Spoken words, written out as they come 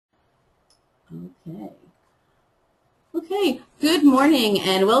Okay. Okay, good morning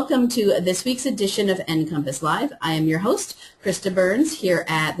and welcome to this week's edition of NCompass Live. I am your host, Krista Burns, here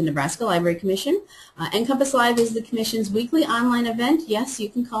at the Nebraska Library Commission. NCompass Live is the Commission's weekly online event. Yes, you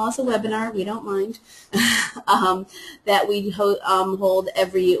can call us a webinar, we don't mind, that we hold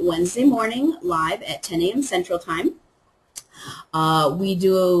every Wednesday morning live at 10 a.m. Central Time. We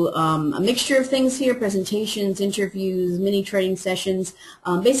do a mixture of things here, presentations, interviews, mini training sessions,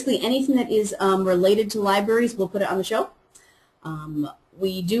 basically anything that is related to libraries, we'll put it on the show.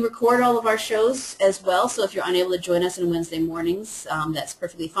 We do record all of our shows as well, so if you're unable to join us on Wednesday mornings, that's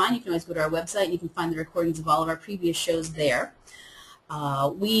perfectly fine. You can always go to our website and you can find the recordings of all of our previous shows there.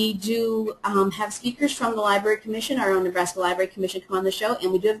 We do have speakers from the Library Commission, our own Nebraska Library Commission come on the show,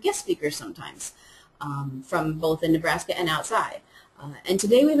 and we do have guest speakers sometimes. From both in Nebraska and outside. And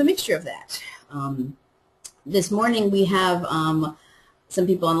today we have a mixture of that. This morning we have some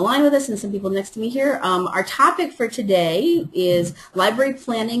people on the line with us and some people next to me here. Our topic for today is library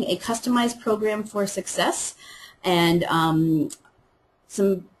planning, a customized program for success. And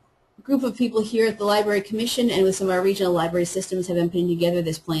some group of people here at the Library Commission and with some of our regional library systems have been putting together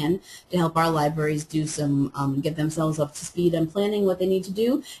this plan to help our libraries do some, get themselves up to speed on planning what they need to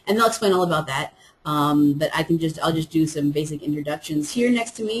do. And they'll explain all about that. But I'll just do some basic introductions. Here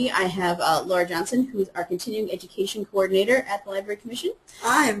next to me I have Laura Johnson, who's our continuing education coordinator at the Library Commission.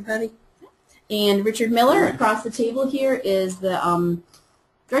 Hi, everybody. And Richard Miller across the table here is the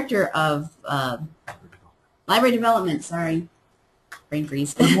director of library development. Sorry, brain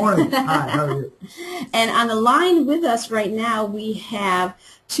freeze. Good morning. Hi, how are you? And on the line with us right now we have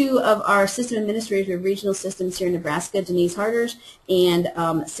two of our system administrators of regional systems here in Nebraska, Denise Harters and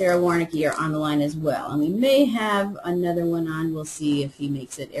Sarah Warneke are on the line as well. And we may have another one on. We'll see if he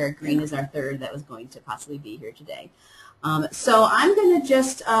makes it. Eric Green is our third that was going to possibly be here today. So I'm going to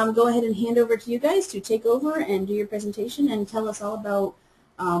just go ahead and hand over to you guys to take over and do your presentation and tell us all about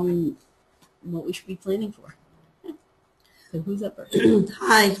what we should be planning for. So who's up first?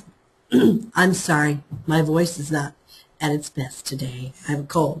 Hi. I'm sorry. My voice is not at its best today. I have a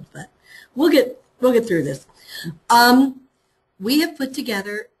cold, but we'll get through this. We have put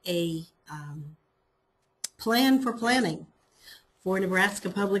together a plan for planning for Nebraska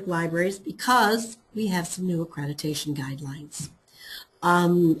Public Libraries because we have some new accreditation guidelines.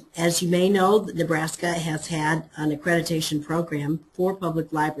 As you may know, Nebraska has had an accreditation program for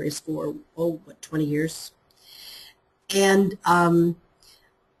public libraries for, 20 years. And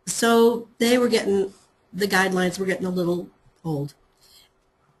so they were getting, the guidelines were getting a little old.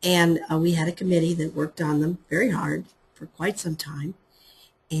 And we had a committee that worked on them very hard for quite some time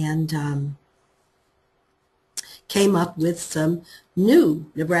and came up with some new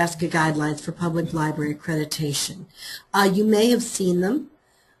Nebraska guidelines for public library accreditation. You may have seen them,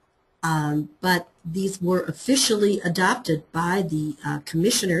 but these were officially adopted by the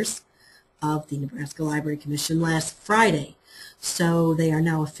commissioners of the Nebraska Library Commission last Friday. So they are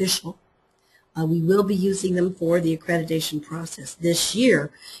now official. We will be using them for the accreditation process this year.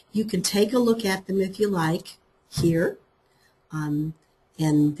 You can take a look at them if you like here. And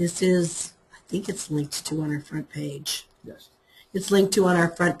this is, I think it's linked to on our front page. Yes. It's linked to on our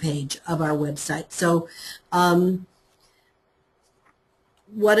front page of our website. So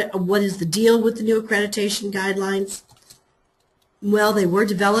what is the deal with the new accreditation guidelines? Well, they were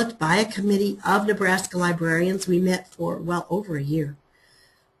developed by a committee of Nebraska librarians. We met for, well, over a year.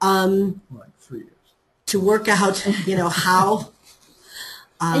 Like 3 years. To work out, how.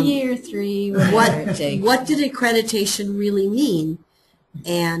 A year, 3, what it takes. What did accreditation really mean?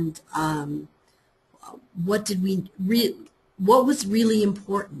 And what was really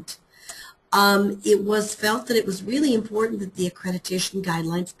important? It was felt that it was really important that the accreditation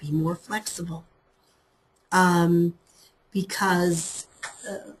guidelines be more flexible. Because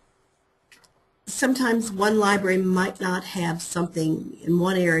sometimes one library might not have something in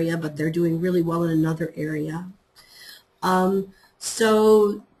one area, but they're doing really well in another area.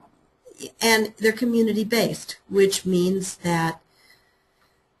 So, and they're community-based, which means that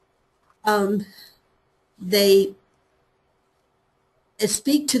they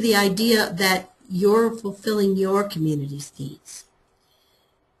speak to the idea that you're fulfilling your community's needs.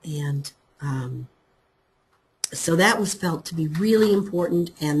 And so that was felt to be really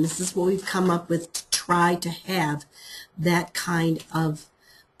important, and this is what we've come up with to try to have that kind of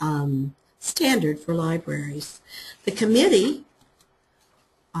standard for libraries. The committee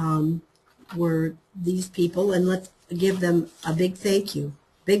were these people, and let's give them a big thank you.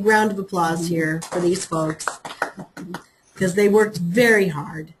 Big round of applause here for these folks because they worked very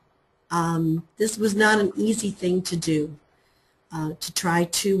hard. This was not an easy thing to do, to try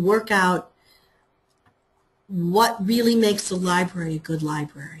to work out what really makes a library a good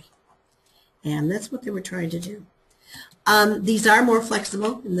library. And that's what they were trying to do. These are more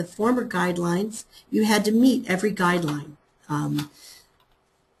flexible. In the former guidelines, you had to meet every guideline. In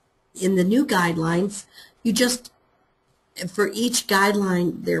the new guidelines, you just, for each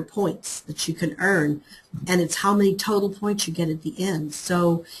guideline, there are points that you can earn, and it's how many total points you get at the end.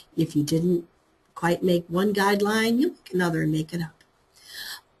 So if you didn't quite make one guideline, you make another and make it up.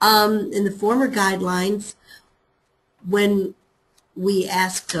 In the former guidelines, when we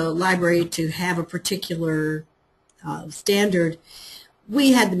asked a library to have a particular standard,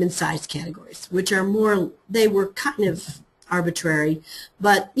 we had them in size categories, which are more, they were kind of arbitrary,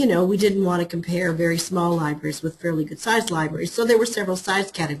 but you know, we didn't want to compare very small libraries with fairly good sized libraries, so there were several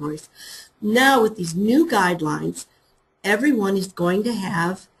size categories. Now with these new guidelines, everyone is going to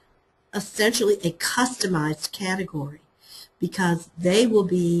have essentially a customized category, because they will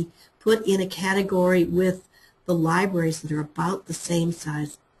be put in a category with the libraries that are about the same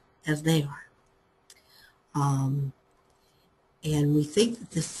size as they are. And we think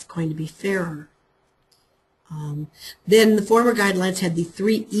that this is going to be fairer. Then the former guidelines had the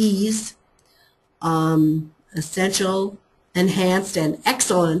 3 E's, essential, enhanced, and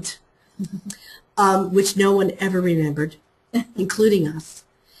excellent, which no one ever remembered, including us.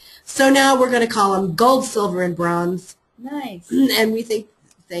 So now we're going to call them gold, silver, and bronze. Nice. And we think,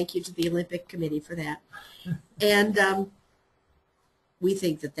 thank you to the Olympic Committee for that. And we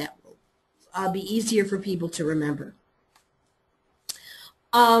think that that will be easier for people to remember.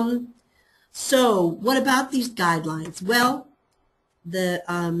 So what about these guidelines? Well, they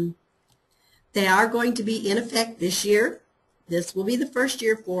are going to be in effect this year. This will be the first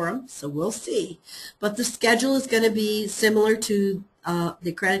year for them, so we'll see. But the schedule is going to be similar to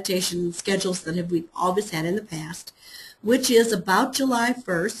the accreditation schedules that we've always had in the past, which is about July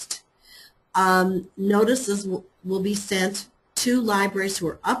 1st. Notices will be sent to libraries who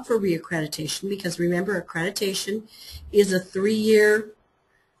are up for reaccreditation, because remember, accreditation is a 3-year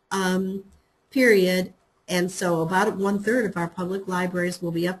period, and so about 1/3 of our public libraries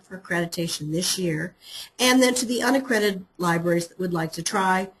will be up for accreditation this year. And then to the unaccredited libraries that would like to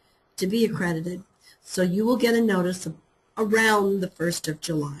try to be accredited. So you will get a notice around the 1st of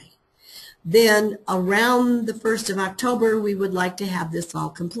July. Then around the 1st of October, we would like to have this all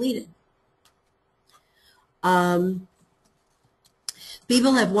completed.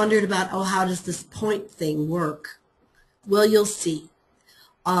 People have wondered about, oh, how does this point thing work? Well, you'll see.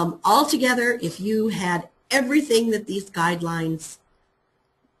 Altogether, if you had everything that these guidelines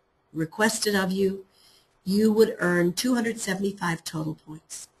requested of you, you would earn 275 total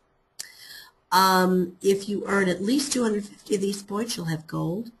points. If you earn at least 250 of these points, you'll have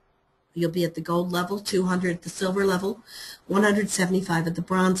gold. You'll be at the gold level, 200 at the silver level, 175 at the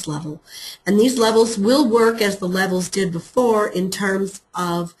bronze level. And these levels will work as the levels did before in terms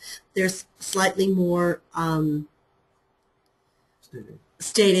of there's slightly more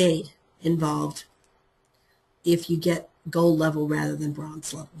state aid involved if you get gold level rather than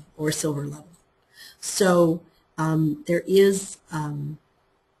bronze level or silver level. So there is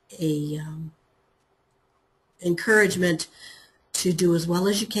encouragement to do as well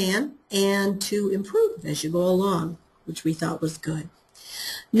as you can and to improve as you go along, which we thought was good.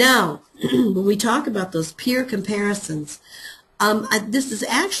 Now, when we talk about those peer comparisons, this is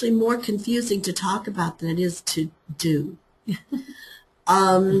actually more confusing to talk about than it is to do.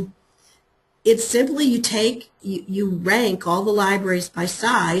 It's simply you rank all the libraries by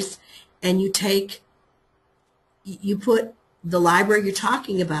size, and you put the library you're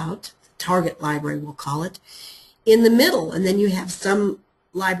talking about, the target library we'll call it, in the middle, and then you have some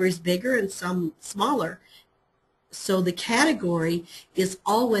libraries bigger and some smaller. So the category is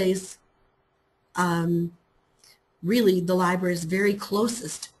always really the library is very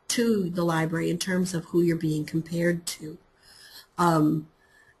closest to the library in terms of who you're being compared to.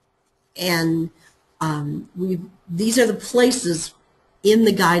 These are the places in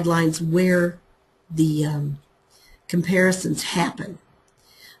the guidelines where the comparisons happen.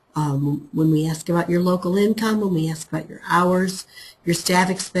 When we ask about your local income, when we ask about your hours, your staff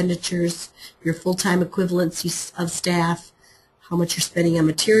expenditures, your full-time equivalency of staff, how much you're spending on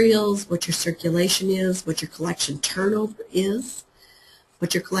materials, what your circulation is, what your collection turnover is,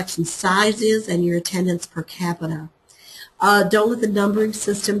 what your collection size is, and your attendance per capita. Don't let the numbering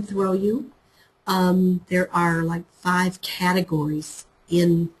system throw you. There are like 5 categories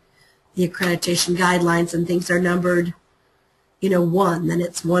in the accreditation guidelines, and things are numbered, 1, then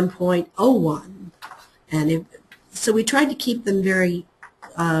it's 1.01. And so we tried to keep them very,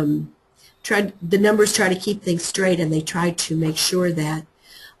 the numbers try to keep things straight, and they try to make sure that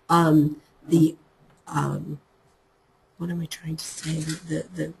the what am I trying to say?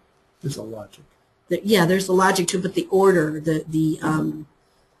 There's a logic. Yeah, there's a logic to it, but the order, the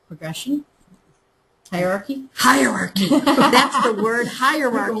Progression? Hierarchy? hierarchy. That's the word,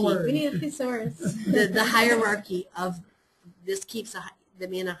 hierarchy. We need a thesaurus. The hierarchy of this keeps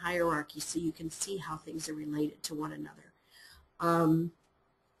them in a hierarchy so you can see how things are related to one another.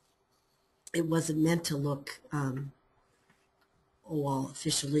 It wasn't meant to look all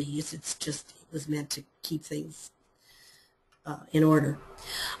officially. It's just, it was meant to keep things in order.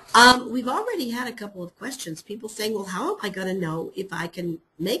 We've already had a couple of questions. People saying, well, how am I going to know if I can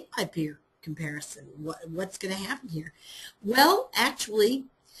make my peer comparison? What's going to happen here? Well, actually,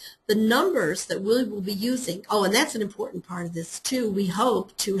 the numbers that we will be using, oh, and that's an important part of this too, we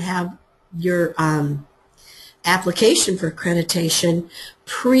hope to have your application for accreditation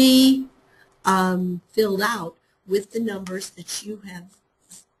filled out with the numbers that you have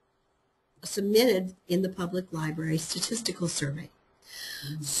submitted in the Public Library Statistical Survey.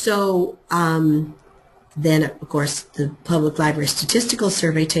 So then, of course, the Public Library Statistical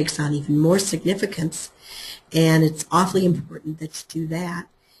Survey takes on even more significance, and it's awfully important that you do that,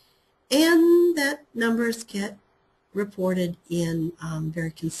 and that numbers get reported in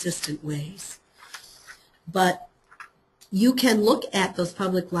very consistent ways. But you can look at those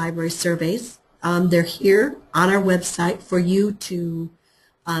public library surveys. They're here on our website for you to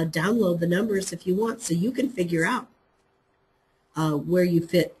download the numbers if you want, so you can figure out where you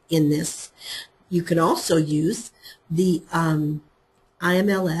fit in this. You can also use the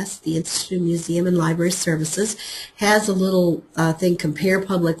IMLS, the Institute of Museum and Library Services, has a little thing, Compare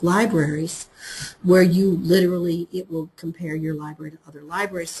Public Libraries, where you literally, it will compare your library to other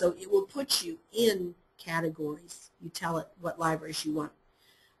libraries. So it will put you in categories. You tell it what libraries you want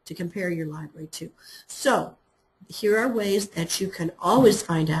to compare your library to. So here are ways that you can always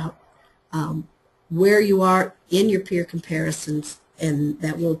find out where you are in your peer comparisons, and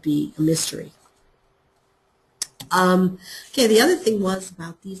that won't be a mystery. Okay, the other thing was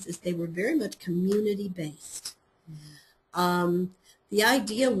about these is they were very much community-based. The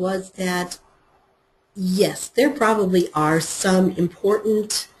idea was that, yes, there probably are some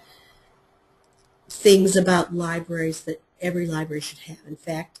important things about libraries that every library should have. In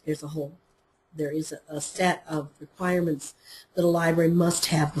fact, there is a set of requirements that a library must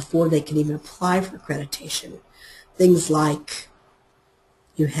have before they can even apply for accreditation. Things like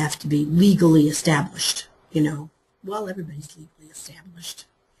you have to be legally established, you know. Well, everybody's legally established.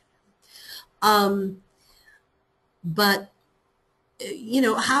 But, you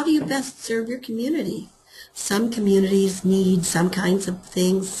know, how do you best serve your community? Some communities need some kinds of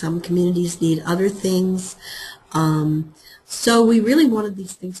things. Some communities need other things. So we really wanted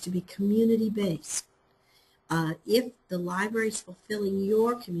these things to be community-based. If the library is fulfilling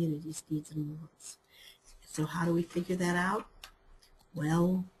your community's needs and wants. So how do we figure that out?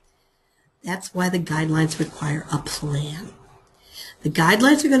 Well, that's why the guidelines require a plan. The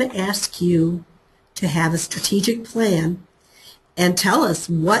guidelines are going to ask you to have a strategic plan and tell us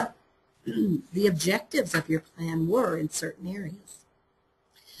what the objectives of your plan were in certain areas.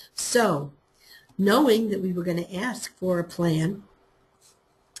 So, knowing that we were going to ask for a plan,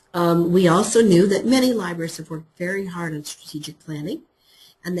 we also knew that many libraries have worked very hard on strategic planning,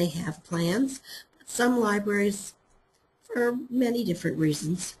 and they have plans. But some libraries, for many different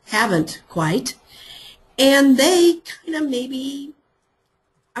reasons, haven't quite, and they kind of maybe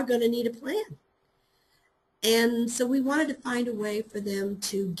are going to need a plan. And so we wanted to find a way for them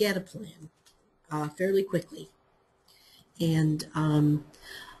to get a plan fairly quickly. And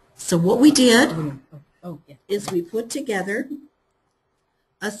so what we did is we put together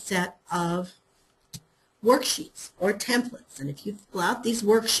a set of worksheets or templates. And if you fill out these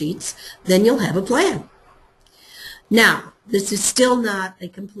worksheets, then you'll have a plan. Now, this is still not a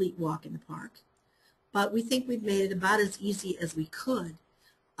complete walk in the park, but we think we've made it about as easy as we could.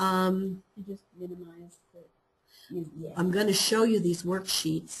 Just minimize the, yeah. I'm going to show you these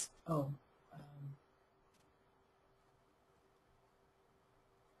worksheets. Oh.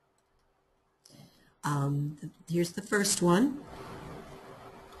 Here's the first one.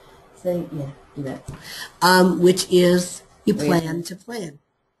 So, yeah, do that. Which is you plan to plan.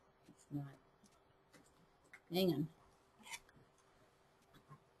 It's not. Hang on.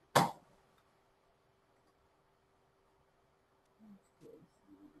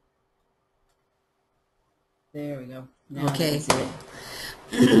 There we go. Now Okay. I can see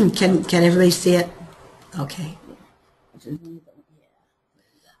it. Can everybody see it? Okay.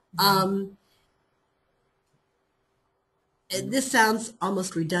 This sounds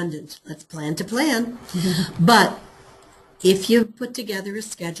almost redundant. Let's plan to plan. But if you put together a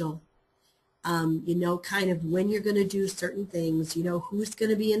schedule You know kind of when you're going to do certain things. You know who's going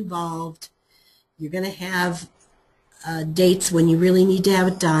to be involved. You're going to have dates when you really need to have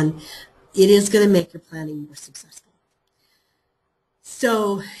it done. It is going to make your planning more successful.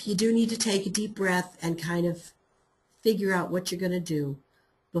 So you do need to take a deep breath and kind of figure out what you're going to do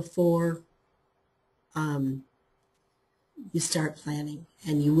before you start planning.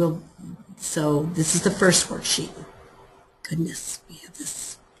 And you will. So this is the first worksheet. Goodness, we have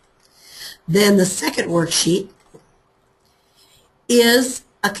this. Then the second worksheet is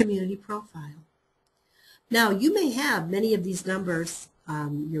a community profile. Now, you may have many of these numbers.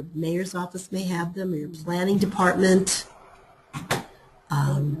 Your mayor's office may have them, or your planning department.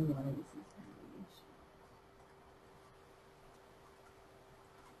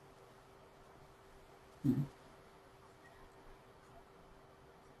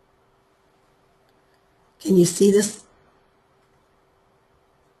 Can you see this?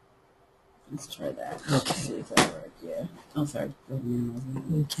 Let's try that. Okay. See if that works. Yeah. Oh, sorry.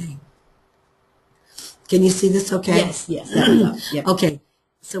 Okay. Can you see this okay? Yes, yes. Yep. Okay.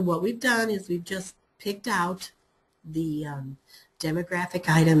 So what we've done is we've just picked out the demographic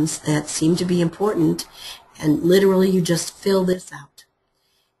items that seem to be important, and literally you just fill this out.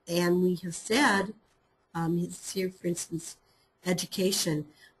 And we have said, here for instance, education,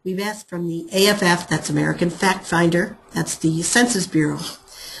 we've asked from the AFF, that's American Fact Finder, that's the Census Bureau,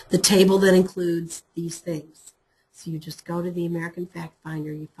 the table that includes these things. So you just go to the American Fact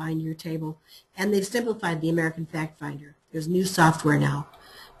Finder, you find your table, and they've simplified the American Fact Finder. There's new software now,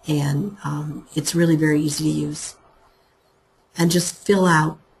 and it's really very easy to use. And just fill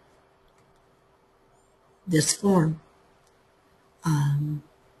out this form.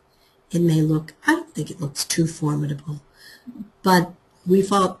 It may look, I don't think it looks too formidable, but we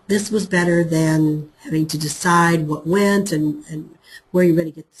thought this was better than having to decide what went and where you're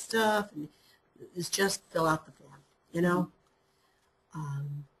going to get the stuff. And it's just fill out the form, you know.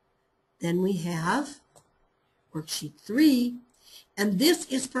 Then we have worksheet 3, and this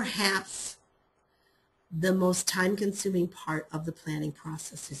is perhaps the most time-consuming part of the planning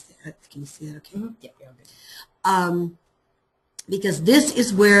process. Can you see that okay? Mm-hmm. Yeah, okay. Because this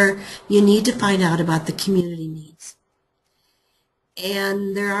is where you need to find out about the community needs.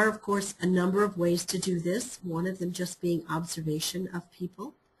 And there are, of course, a number of ways to do this, one of them just being observation of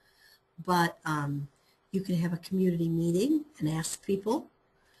people. But you can have a community meeting and ask people.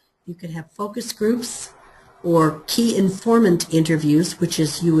 You can have focus groups or key informant interviews, which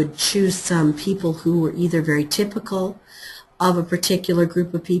is you would choose some people who were either very typical of a particular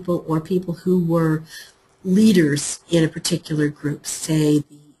group of people or people who were leaders in a particular group, say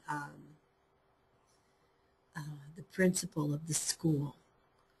the principal of the school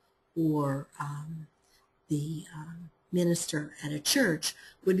or the minister at a church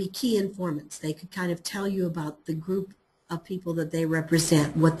would be key informants. They could kind of tell you about the group of people that they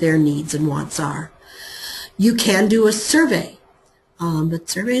represent, what their needs and wants are. You can do a survey, but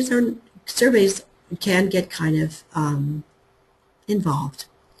surveys can get kind of involved.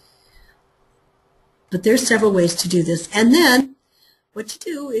 But there's several ways to do this. And then what you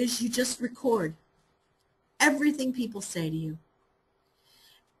do is you just record everything people say to you.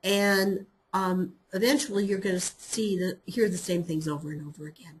 And eventually you're going to hear the same things over and over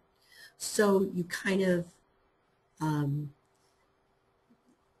again. So you kind of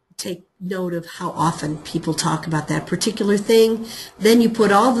take note of how often people talk about that particular thing. Then you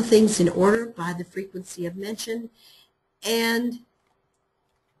put all the things in order by the frequency of mention, and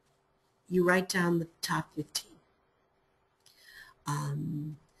you write down the top 15.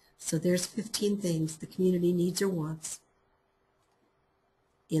 So there's 15 things the community needs or wants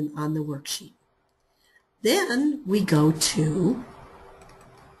on the worksheet. Then we go to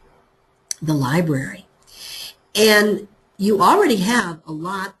the library. And you already have a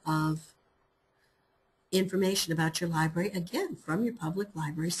lot of information about your library, again, from your public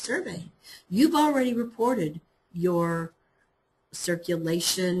library survey. You've already reported your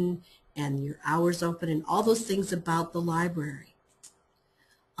circulation and your hours open and all those things about the library.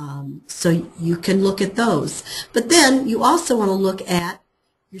 So you can look at those. But then you also want to look at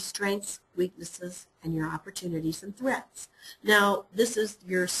your strengths, weaknesses, and your opportunities and threats. Now, this is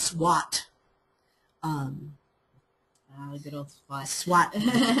your SWOT. Good old SWOT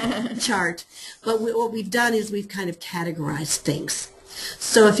chart. But what we've done is we've kind of categorized things.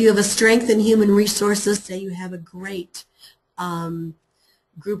 So if you have a strength in human resources, say you have a great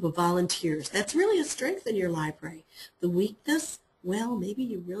group of volunteers, that's really a strength in your library. The weakness, well, maybe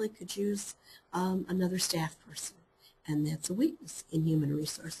you really could use another staff person, and that's a weakness in human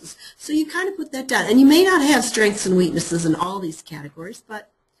resources. So you kind of put that down. And you may not have strengths and weaknesses in all these categories,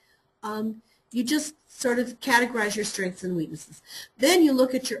 but You just sort of categorize your strengths and weaknesses. Then you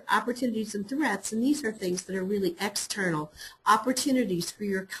look at your opportunities and threats, and these are things that are really external. Opportunities for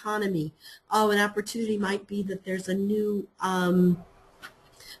your economy. Oh, an opportunity might be that there's a new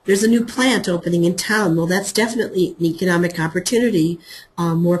plant opening in town. Well, that's definitely an economic opportunity.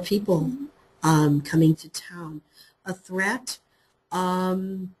 More people coming to town. A threat, a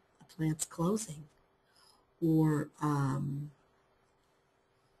plant's closing, or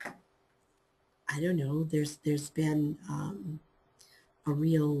I don't know. There's been a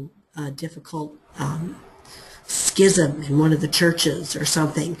real difficult schism in one of the churches or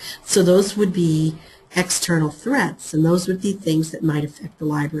something. So those would be external threats, and those would be things that might affect the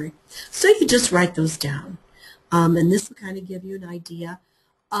library. So you just write those down, and this will kind of give you an idea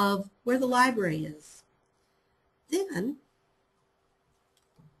of where the library is. Then,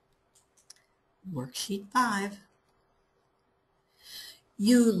 worksheet 5.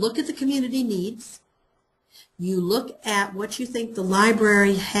 You look at the community needs. You look at what you think the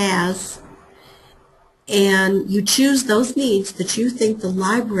library has, and you choose those needs that you think the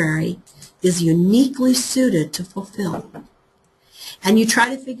library is uniquely suited to fulfill. And you try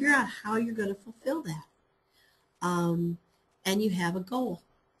to figure out how you're going to fulfill that. And you have a goal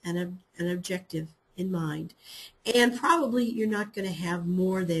and an objective in mind. And probably you're not going to have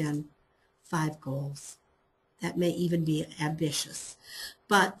more than 5 goals. That may even be ambitious.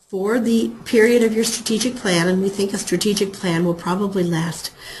 But for the period of your strategic plan, and we think a strategic plan will probably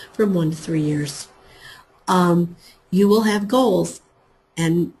last from 1 to 3 years, you will have goals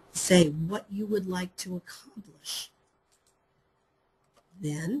and say what you would like to accomplish.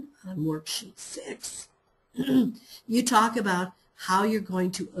 Then, on worksheet 6, you talk about how you're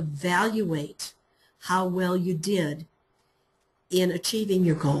going to evaluate how well you did in achieving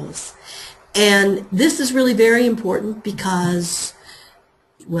your goals. And this is really very important because,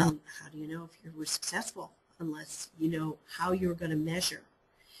 well, how do you know if you were successful unless you know how you're going to measure?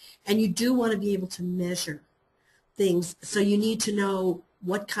 And you do want to be able to measure things, so you need to know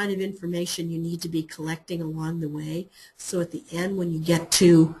what kind of information you need to be collecting along the way. So at the end, when you get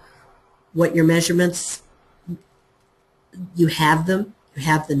to what your measurements, you have them, you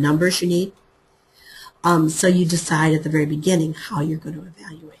have the numbers you need. So you decide at the very beginning how you're going to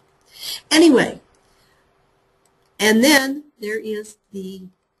evaluate. Anyway, and then there is the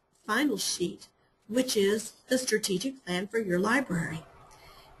final sheet, which is the strategic plan for your library.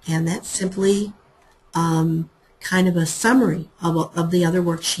 And that's simply kind of a summary of the other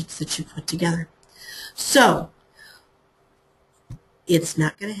worksheets that you put together. So it's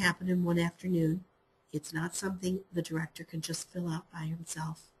not going to happen in one afternoon. It's not something the director can just fill out by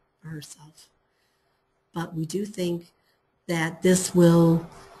himself or herself. But we do think that this will,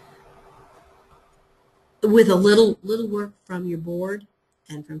 with a little work from your board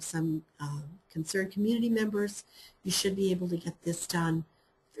and from some concerned community members, you should be able to get this done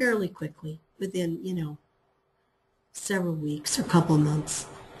fairly quickly, within, several weeks or a couple of months.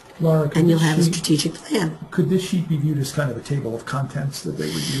 Laura, and you'll have a strategic plan. Could this sheet be viewed as kind of a table of contents that they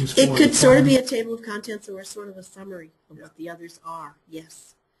would use? It could sort of be a table of contents or sort of a summary of what the others are,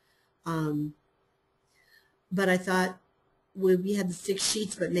 yes. But I thought we had the 6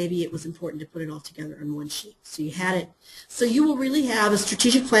 sheets, but maybe it was important to put it all together on one sheet. So you had it. So you will really have a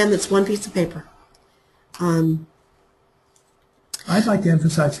strategic plan that's one piece of paper. I'd like to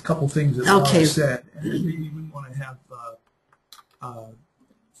emphasize a couple things that Laura said, and maybe we want to have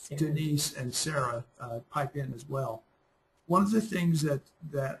Denise and Sarah pipe in as well. One of the things that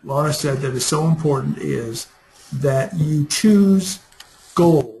Laura said that is so important is that you choose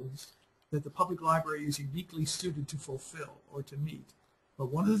goals that the public library is uniquely suited to fulfill or to meet.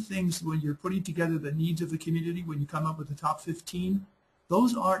 But one of the things when you're putting together the needs of the community, when you come up with the top 15,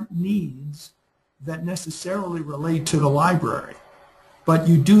 those aren't needs that necessarily relate to the library. But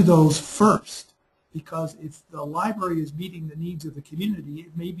you do those first, because if the library is meeting the needs of the community,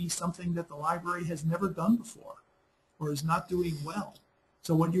 it may be something that the library has never done before or is not doing well.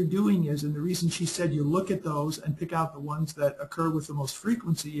 So what you're doing is, and the reason she said you look at those and pick out the ones that occur with the most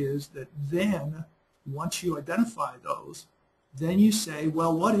frequency, is that then, once you identify those, then you say,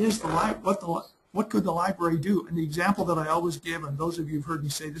 well, what could the library do? And the example that I always give, and those of you who've heard me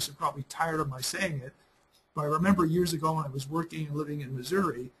say this are probably tired of my saying it, but I remember years ago when I was working and living in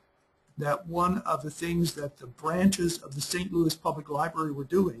Missouri, that one of the things that the branches of the St. Louis Public Library were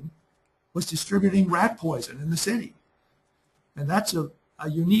doing was distributing rat poison in the city. And that's a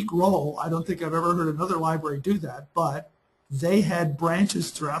unique role. I don't think I've ever heard another library do that, but they had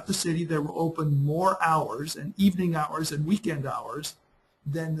branches throughout the city that were open more hours and evening hours and weekend hours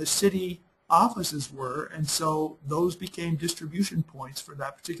than the city offices were, and so those became distribution points for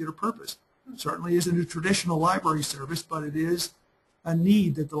that particular purpose. Certainly isn't a traditional library service, but it is a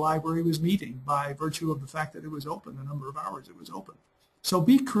need that the library was meeting by virtue of the fact that it was open, the number of hours it was open. So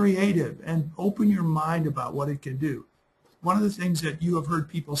be creative and open your mind about what it can do. One of the things that you have heard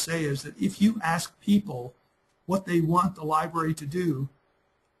people say is that if you ask people what they want the library to do,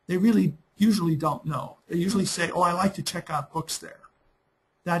 they really usually don't know. They usually say, oh, I like to check out books there.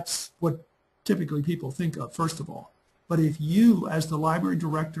 That's what typically people think of, first of all. But if you, as the library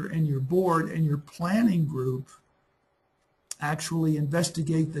director and your board and your planning group, actually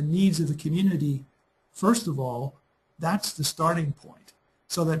investigate the needs of the community, first of all, that's the starting point.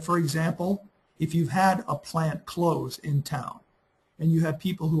 So that, for example, if you've had a plant close in town and you have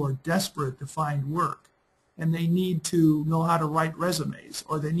people who are desperate to find work and they need to know how to write resumes,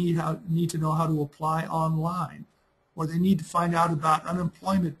 or they need to know how to apply online, or they need to find out about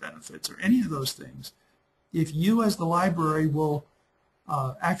unemployment benefits, or any of those things, if you as the library will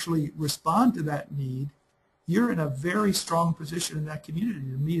actually respond to that need, you're in a very strong position in that community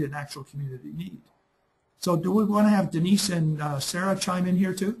to meet an actual community need. So do we want to have Denise and Sarah chime in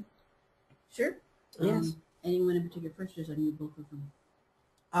here too? Sure. Yes. Anyone in particular first, or do I need both of them?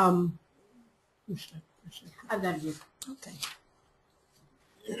 I've got it here. Okay.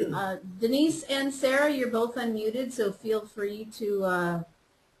 Denise and Sarah, you're both unmuted, so feel free to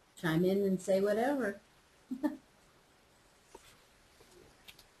chime in and say whatever.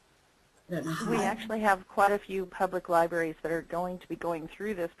 We actually have quite a few public libraries that are going to be going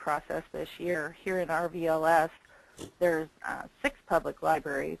through this process this year. Here in RVLS, there's 6 public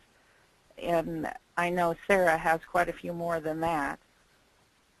libraries, and I know Sarah has quite a few more than that.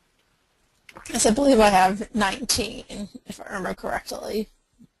 Yes, I believe I have 19, if I remember correctly.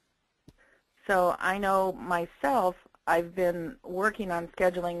 So I know myself, I've been working on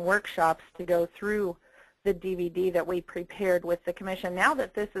scheduling workshops to go through the DVD that we prepared with the commission. Now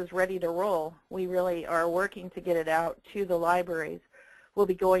that this is ready to roll, we really are working to get it out to the libraries. We'll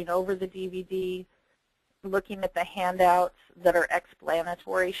be going over the DVD, looking at the handouts that are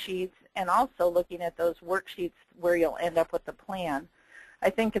explanatory sheets, and also looking at those worksheets where you'll end up with the plan. I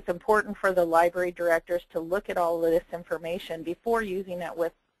think it's important for the library directors to look at all of this information before using it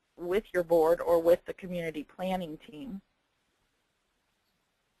with your board or with the community planning team.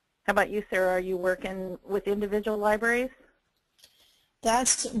 How about you, Sarah? Are you working with individual libraries?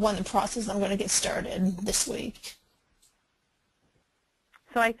 That's one of the processes I'm going to get started this week.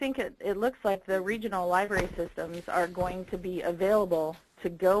 So I think it looks like the regional library systems are going to be available to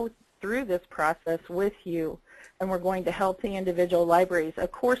go through this process with you, and we're going to help the individual libraries.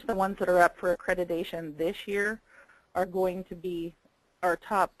 Of course, the ones that are up for accreditation this year are going to be our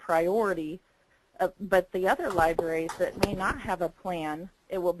top priority, but the other libraries that may not have a plan,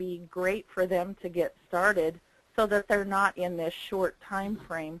 it will be great for them to get started so that they're not in this short time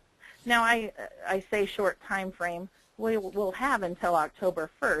frame. Now, I say short time frame, we'll have until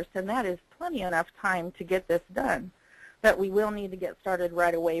October 1st, and that is plenty enough time to get this done. But we will need to get started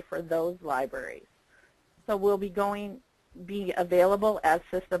right away for those libraries. So we'll be available as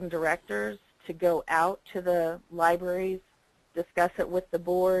system directors to go out to the libraries, discuss it with the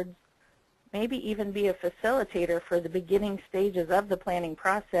boards, maybe even be a facilitator for the beginning stages of the planning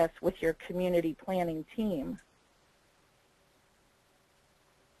process with your community planning team.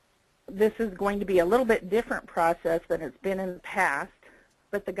 This is going to be a little bit different process than it's been in the past,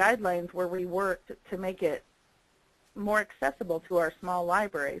 but the guidelines were reworked to make it more accessible to our small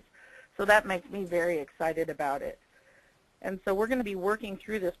libraries. So that makes me very excited about it. And so we're going to be working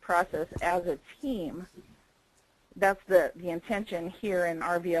through this process as a team. That's the intention here in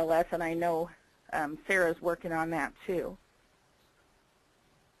RVLS, and I know Sarah's working on that too,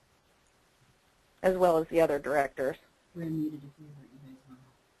 as well as the other directors. We're unmuted if you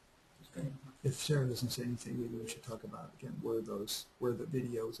guys want. If Sarah doesn't say anything, maybe we should talk about again where the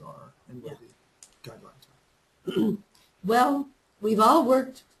videos are and where the guidelines are. Well, we've all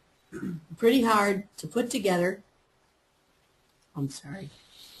worked pretty hard to put together,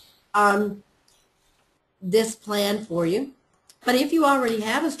 this plan for you. But if you already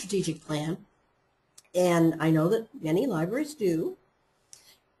have a strategic plan, and I know that many libraries do,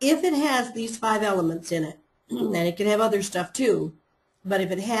 if it has these 5 elements in it, and it can have other stuff too, but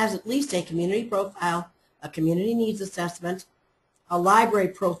if it has at least a community profile, a community needs assessment, a library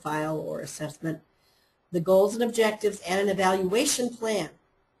profile or assessment, the goals and objectives, and an evaluation plan,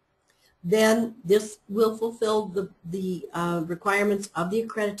 then this will fulfill the requirements of the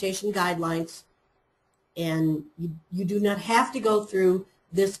accreditation guidelines, and you do not have to go through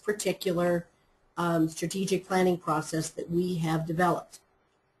this particular strategic planning process that we have developed.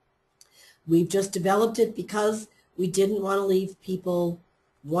 We've just developed it because we didn't want to leave people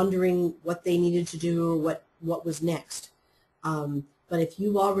wondering what they needed to do or what was next. But if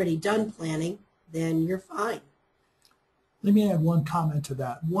you've already done planning, then you're fine. Let me add one comment to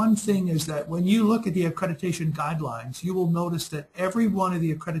that. One thing is that when you look at the accreditation guidelines, you will notice that every one of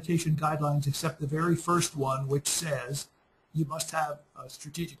the accreditation guidelines except the very first one, which says you must have a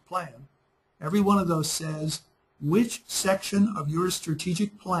strategic plan, every one of those says which section of your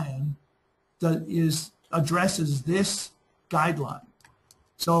strategic plan addresses this guideline.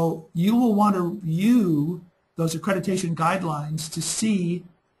 So you will want to view those accreditation guidelines to see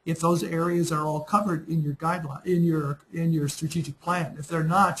if those areas are all covered in your guideline, in your strategic plan. If they're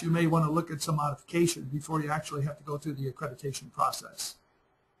not, you may want to look at some modification before you actually have to go through the accreditation process.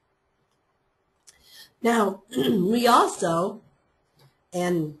 Now, we also,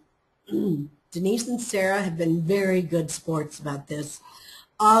 and Denise and Sarah have been very good sports about this,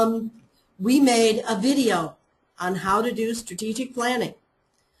 we made a video on how to do strategic planning.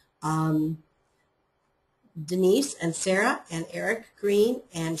 Denise and Sarah and Eric Green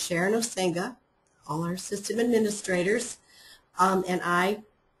and Sharon Osenga, all our system administrators, and I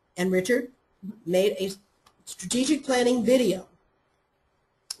and Richard made a strategic planning video,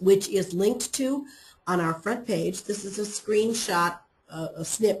 which is linked to on our front page. This is a screenshot, a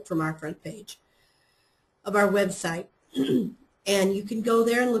snip from our front page of our website. And you can go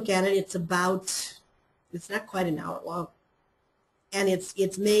there and look at it. It's not quite an hour long. And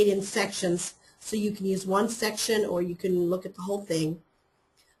it's made in sections. So you can use one section or you can look at the whole thing.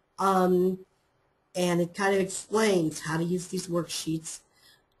 And it kind of explains how to use these worksheets.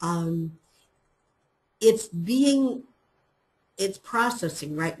 It's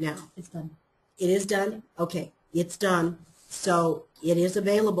processing right now. It's done. It is done? Okay, it's done. So it is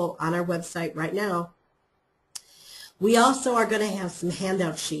available on our website right now. We also are going to have some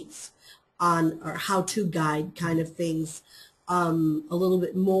handout sheets on our how-to guide kind of things, a little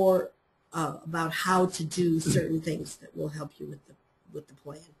bit more about how to do certain things that will help you with the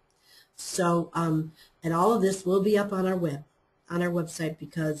plan. So, and all of this will be up on our website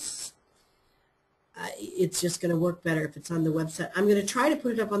because it's just going to work better if it's on the website. I'm going to try to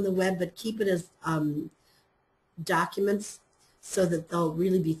put it up on the web, but keep it as documents so that they'll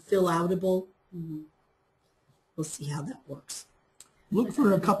really be fill-outable. We'll see how that works. Look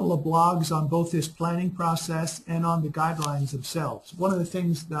for a couple of blogs on both this planning process and on the guidelines themselves. One of the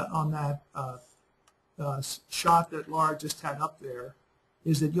things that on that shot that Laura just had up there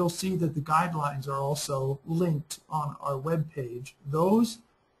is that you'll see that the guidelines are also linked on our web page. Those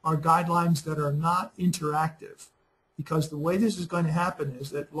are guidelines that are not interactive, because the way this is going to happen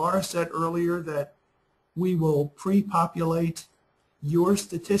is that Laura said earlier that we will pre-populate your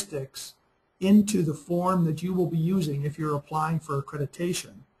statistics into the form that you will be using if you're applying for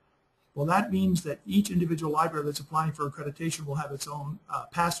accreditation. Well, that means that each individual library that's applying for accreditation will have its own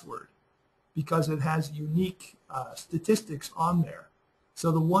password because it has unique statistics on there.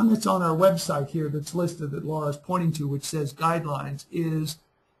 So the one that's on our website here that's listed that Laura's pointing to, which says guidelines, is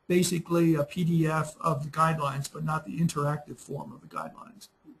basically a PDF of the guidelines, but not the interactive form of the guidelines.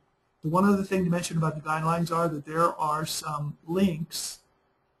 The one other thing to mention about the guidelines are that there are some links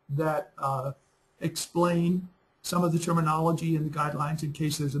that explain some of the terminology in the guidelines in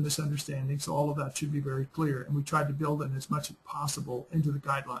case there's a misunderstanding, so all of that should be very clear. And we tried to build in as much as possible into the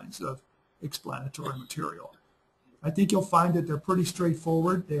guidelines of explanatory material. I think you'll find that they're pretty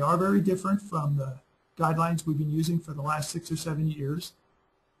straightforward. They are very different from the guidelines we've been using for the last 6 or 7 years.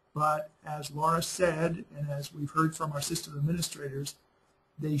 But as Laura said, and as we've heard from our system administrators,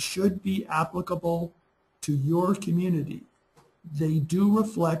 they should be applicable to your community. They do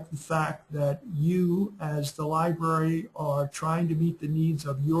reflect the fact that you, as the library, are trying to meet the needs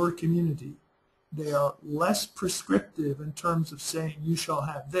of your community. They are less prescriptive in terms of saying you shall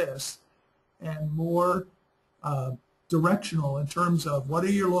have this, and more directional in terms of what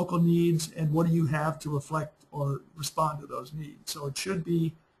are your local needs and what do you have to reflect or respond to those needs. So it should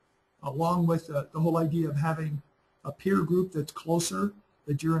be, along with the whole idea of having a peer group that's closer,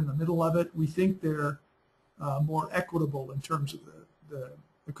 that you're in the middle of it, we think they're more equitable in terms of the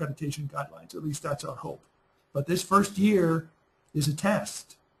accreditation guidelines. At least that's our hope. But this first year is a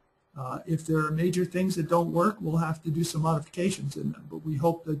test. If there are major things that don't work, we'll have to do some modifications in them. But we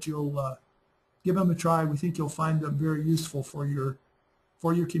hope that you'll give them a try. We think you'll find them very useful for your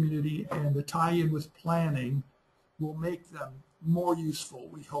community, and the tie-in with planning will make them more useful,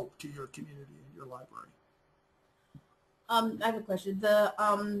 we hope, to your community and your library. I have a question.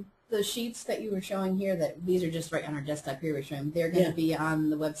 The sheets that you were showing here, that these are just right on our desktop here we're showing, they're going to be on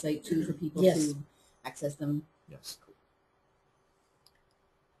the website too for people to access them? Yes.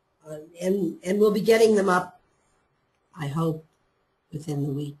 And we'll be getting them up, I hope, within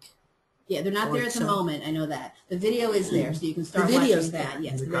the week. Yeah, they're not there at the moment. I know that. The video is there, so you can start The video's watching that. there.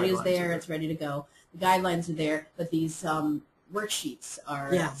 Yes, The the video's guidelines there. are there. It's ready to go. The guidelines are there, but these worksheets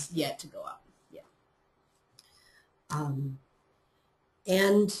are yet to go up. Yeah.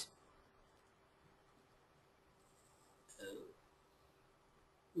 And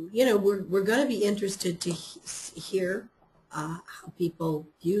you know, we're going to be interested to hear how people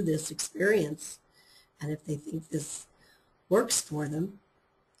view this experience, and if they think this works for them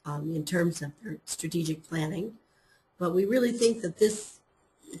in terms of their strategic planning. But we really think that this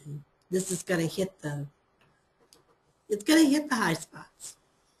is going to hit the high spots.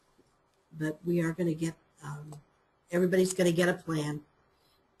 But we are going to get everybody's going to get a plan,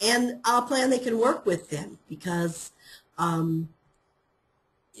 and a plan they can work with then, because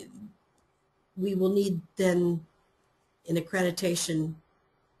we will need then an accreditation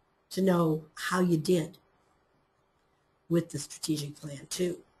to know how you did with the strategic plan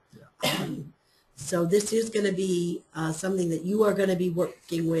too. Yeah. So this is going to be something that you are going to be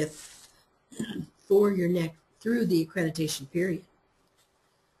working with for through the accreditation period.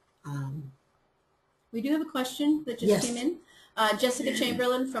 We do have a question that just came in. Jessica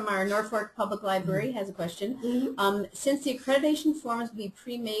Chamberlain from our Norfolk Public Library has a question. Since the accreditation forms will be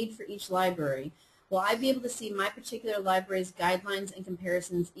pre-made for each library, will I be able to see my particular library's guidelines and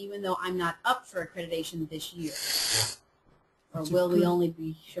comparisons even though I'm not up for accreditation this year? Or will we only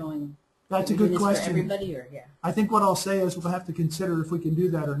be showing That's a good for question. everybody? Or I think what I'll say is we'll have to consider if we can do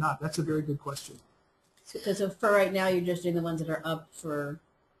that or not. That's a very good question. Because for right now, you're just doing the ones that are up for.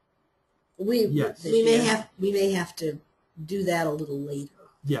 We may have to do that a little later.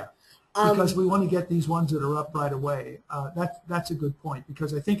 Yeah, because we want to get these ones that are up right away. That's a good point,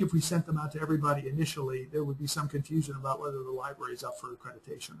 because I think if we sent them out to everybody initially, there would be some confusion about whether the library is up for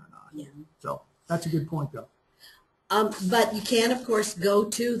accreditation or not. Yeah. So that's a good point, though. But you can, of course, go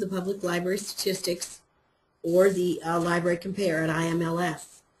to the Public Library Statistics or the Library Compare at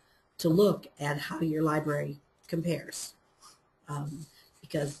IMLS to look at how your library compares,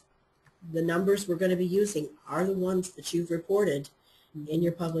 because the numbers we're going to be using are the ones that you've reported in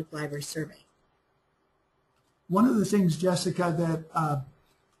your public library survey. One of the things, Jessica,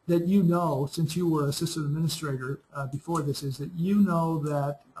 that you know, since you were assistant administrator before this, is that you know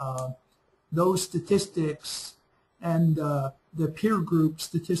that those statistics and the peer group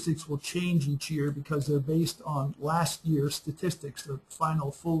statistics will change each year because they're based on last year's statistics, the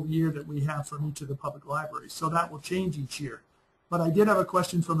final full year that we have from each of the public libraries. So that will change each year. But I did have a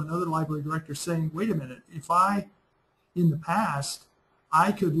question from another library director saying, wait a minute, if in the past,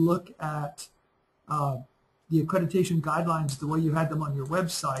 I could look at the accreditation guidelines the way you had them on your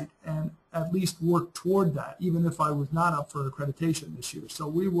website and at least work toward that, even if I was not up for accreditation this year. So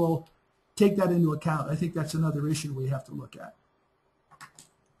we will take that into account. I think that's another issue we have to look at.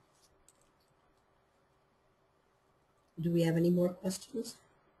 Do we have any more questions?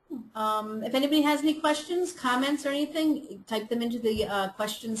 If anybody has any questions, comments, or anything, type them into the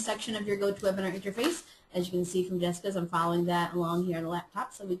questions section of your GoToWebinar interface. As you can see from Jessica's, I'm following that along here on the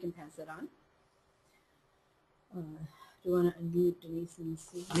laptop, so we can pass it on. Do you want to unmute Denise and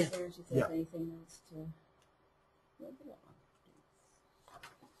see if there's anything else to... There we go.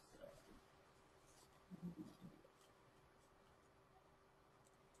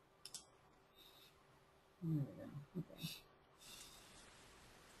 Okay.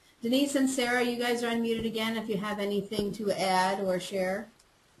 Denise and Sarah, you guys are unmuted again if you have anything to add or share.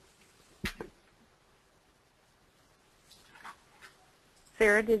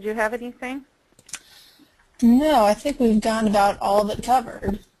 Sarah, did you have anything? No, I think we've gotten about all of it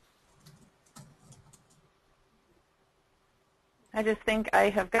covered. I just think I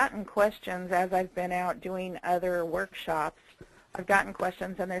have gotten questions as I've been out doing other workshops. I've gotten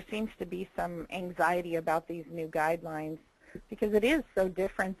questions, and there seems to be some anxiety about these new guidelines because it is so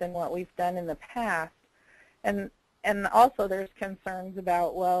different than what we've done in the past. And also there's concerns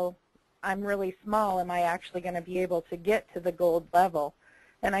about, well, I'm really small. Am I actually going to be able to get to the gold level?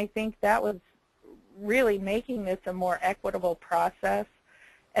 And I think that was really making this a more equitable process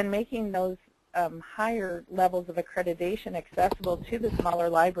and making those higher levels of accreditation accessible to the smaller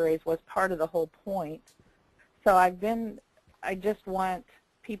libraries was part of the whole point. So I just want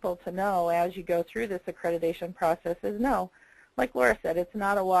people to know as you go through this accreditation process like Laura said, it's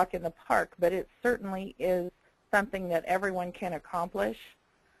not a walk in the park, but it certainly is something that everyone can accomplish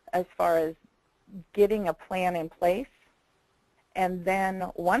as far as getting a plan in place. And then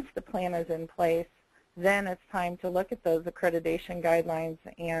once the plan is in place, then it's time to look at those accreditation guidelines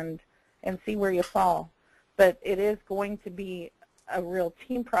and see where you fall. But it is going to be a real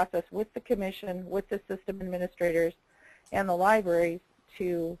team process with the commission, with the system administrators, and the libraries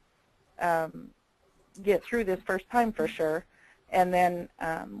to get through this first time for sure, and then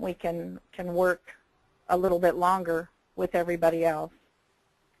we can work a little bit longer with everybody else.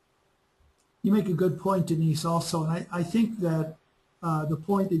 You make a good point, Denise, also, and I think that the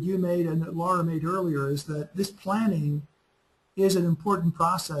point that you made and that Laura made earlier is that this planning is an important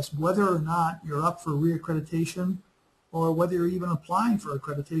process, whether or not you're up for reaccreditation or whether you're even applying for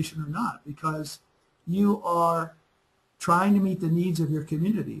accreditation or not, because you are trying to meet the needs of your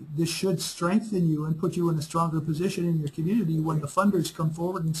community. This should strengthen you and put you in a stronger position in your community when the funders come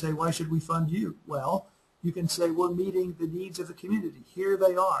forward and say, why should we fund you? Well, you can say, we're meeting the needs of the community. Here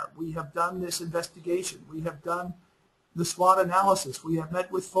they are. We have done this investigation. We have done the SWOT analysis. We have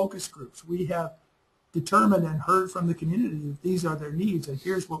met with focus groups. We have determined and heard from the community that these are their needs, and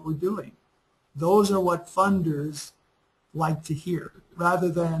here's what we're doing. Those are what funders like to hear, rather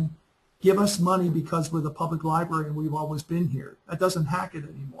than give us money because we're the public library and we've always been here. That doesn't hack it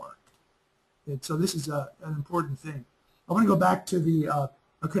anymore. And so this is an important thing. I want to go back to the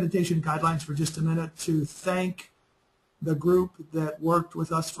accreditation guidelines for just a minute to thank the group that worked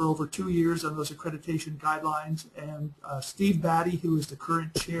with us for over 2 years on those accreditation guidelines. And Steve Batty, who is the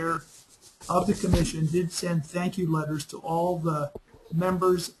current chair of the commission, did send thank you letters to all the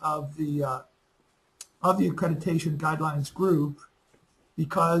members of the accreditation guidelines group,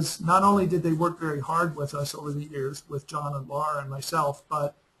 because not only did they work very hard with us over the years, with John and Laura and myself,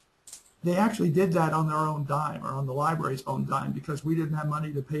 but they actually did that on their own dime, or on the library's own dime, because we didn't have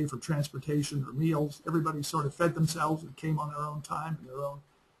money to pay for transportation or meals. Everybody sort of fed themselves and came on their own time and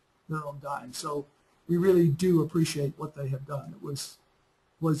their own dime. So we really do appreciate what they have done. It was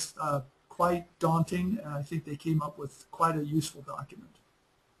quite daunting, and I think they came up with quite a useful document.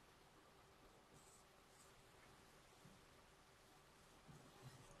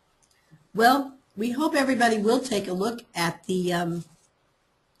 Well, we hope everybody will take a look at the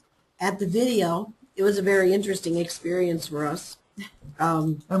video. It was a very interesting experience for us.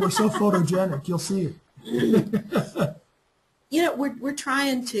 And we're so photogenic, you'll see it. You know, we're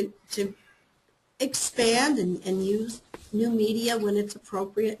trying to expand and use new media when it's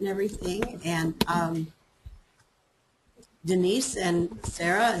appropriate and everything. And Denise and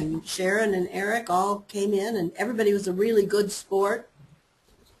Sarah and Sharon and Eric all came in, and everybody was a really good sport.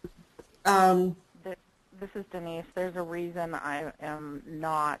 This is Denise. There's a reason I am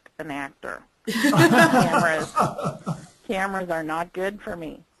not an actor. Cameras are not good for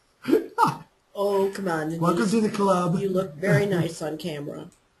me. Oh, come on, Denise. Welcome to the club. You look very nice on camera.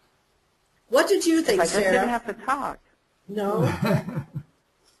 What did you think, I just Sarah? didn't have to talk. No?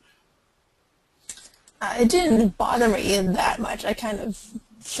 It didn't bother me that much. I kind of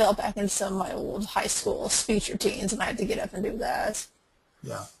fell back into some of my old high school speech routines, and I had to get up and do that.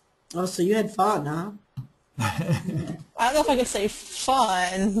 Yeah. Oh, so you had fun, huh? I don't know if I could say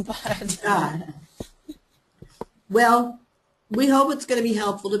fun, but... Well, we hope it's going to be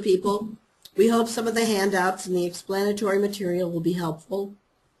helpful to people. We hope some of the handouts and the explanatory material will be helpful.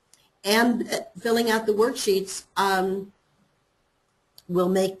 And filling out the worksheets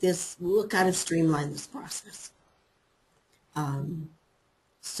will kind of streamline this process.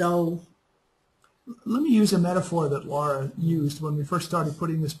 So let me use a metaphor that Laura used when we first started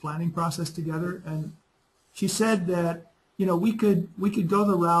putting this planning process together. And she said that, you know, we could go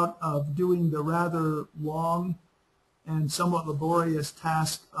the route of doing the rather long and somewhat laborious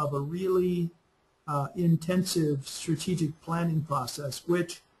task of a really intensive strategic planning process,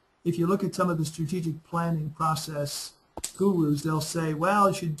 which, if you look at some of the strategic planning process gurus, they'll say, well,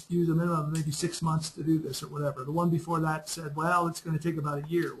 you should use a minimum of maybe 6 months to do this or whatever. The one before that said, well, it's going to take about a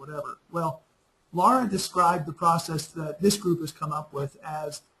year, whatever. Well, Laura described the process that this group has come up with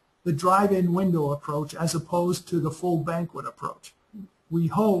as the drive-in window approach as opposed to the full banquet approach. We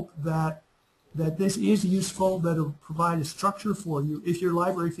hope that this is useful, that it will provide a structure for you. If your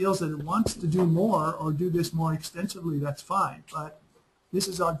library feels that it wants to do more or do this more extensively, that's fine. But this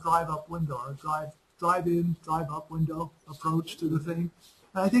is our drive-up window, our drive-in, drive-up window approach to the thing.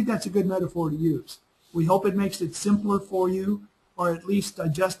 And I think that's a good metaphor to use. We hope it makes it simpler for you, or at least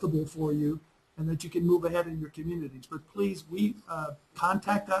digestible for you, and that you can move ahead in your communities. But please,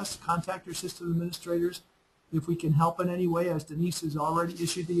 contact us, contact your system administrators. If we can help in any way, as Denise has already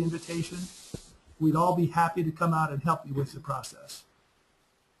issued the invitation, we'd all be happy to come out and help you with the process.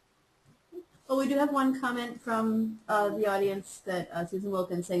 Well, we do have one comment from the audience that Susan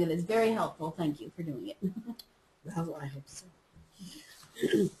Wilkins saying that it's very helpful. Thank you for doing it. well, I hope so.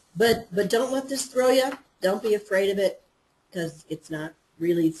 But don't let this throw you. Don't be afraid of it, because it's not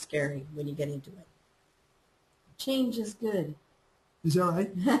really scary when you get into it. Change is good. Is that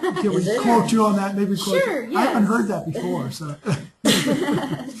right? Can we quote you on that? Maybe quote Sure, you? I haven't yes. heard that before. So.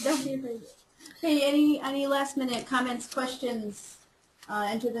 Don't be afraid. Hey, any last minute comments, questions?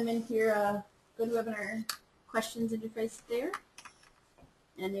 Enter them into your GoToWebinar questions interface there.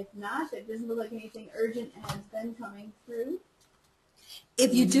 And if not, it doesn't look like anything urgent has been coming through.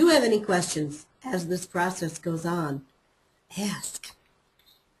 If you do have any questions as this process goes on, ask.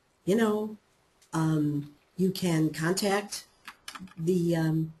 You know, you can contact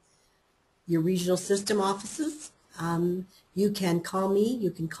the your regional system offices. You can call me.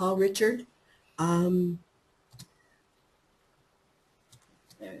 You can call Richard. There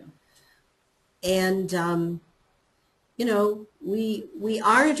we go. And you know, we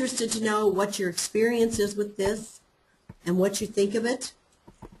are interested to know what your experience is with this and what you think of it.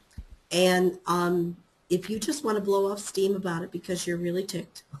 And if you just want to blow off steam about it because you're really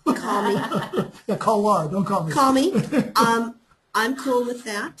ticked, call me. Yeah, call Laura. Don't call me. Call me. I'm cool with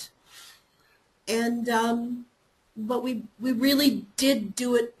that. And but we really did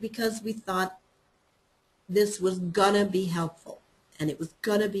do it because we thought this was gonna be helpful, and it was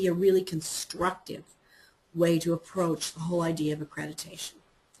gonna be a really constructive way to approach the whole idea of accreditation.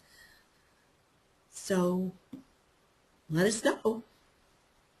 So let us know.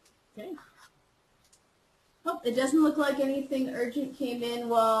 Okay. Oh, it doesn't look like anything urgent came in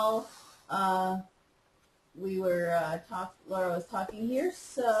while we were Laura was talking here.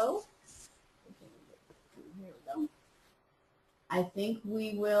 So here we go. I think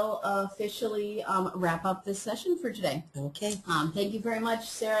we will officially wrap up this session for today. Okay. Thank you very much,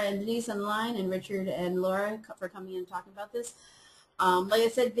 Sarah and Denise on the line, and Richard and Laura for coming in and talking about this. Like I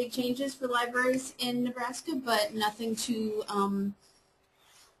said, big changes for libraries in Nebraska, but nothing too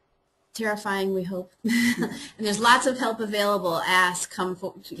terrifying, we hope. And there's lots of help available. Ask, come,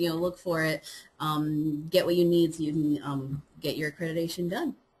 look for it. Get what you need so you can get your accreditation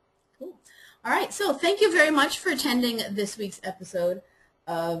done. Cool. All right, so thank you very much for attending this week's episode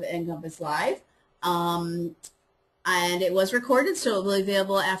of NCompass Live. And it was recorded, so it will be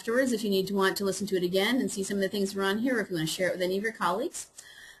available afterwards if you want to listen to it again and see some of the things that are on here, or if you want to share it with any of your colleagues.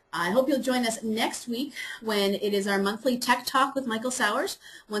 I hope you'll join us next week when it is our monthly Tech Talk with Michael Sowers.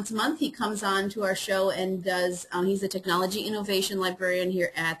 Once a month, he comes on to our show and does, he's a technology innovation librarian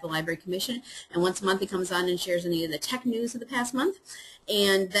here at the Library Commission, and once a month he comes on and shares any of the tech news of the past month,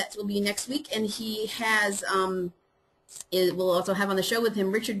 and that will be next week. And he has, we'll also have on the show with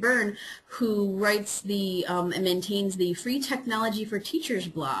him Richard Byrne, who writes the and maintains the Free Technology for Teachers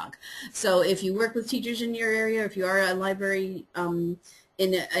blog. So if you work with teachers in your area, if you are a library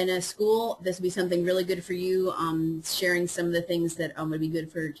in a school, this would be something really good for you, sharing some of the things that would be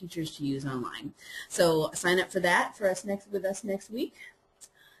good for teachers to use online. So sign up for that with us next week.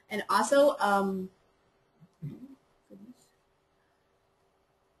 And also,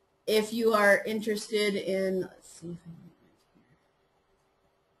 if you are interested in, let's see if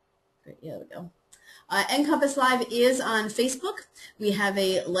I can, yeah, there we go. NCompass Live is on Facebook. We have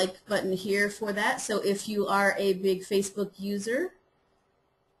a like button here for that. So if you are a big Facebook user,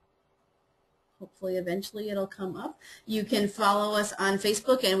 hopefully eventually it'll come up, you can follow us on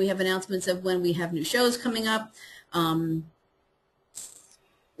Facebook, and we have announcements of when we have new shows coming up, when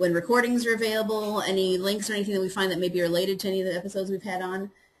recordings are available, any links or anything that we find that may be related to any of the episodes we've had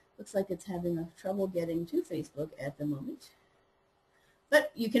on. Looks like it's having trouble getting to Facebook at the moment.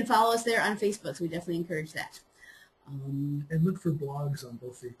 But you can follow us there on Facebook, so we definitely encourage that. And look for blogs on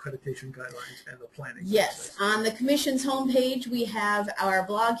both the accreditation guidelines and the planning. Yes, on the Commission's homepage we have our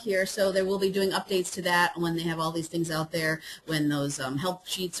blog here, so there will be doing updates to that when they have all these things out there, when those help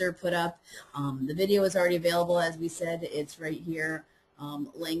sheets are put up. The video is already available, as we said. It's right here,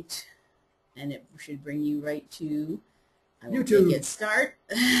 linked, and it should bring you right to YouTube. Start.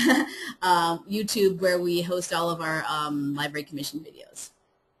 YouTube, where we host all of our Library Commission videos.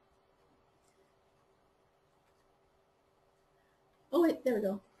 Oh, wait, there we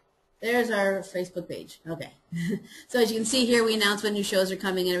go. There's our Facebook page. Okay. So as you can see here, we announce when new shows are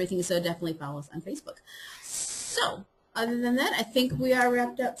coming and everything, so definitely follow us on Facebook. So, other than that, I think we are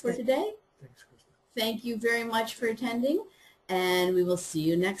wrapped up for today. Thanks, Krista. Thank you very much for attending, and we will see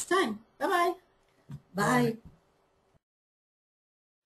you next time. Bye-bye. Bye.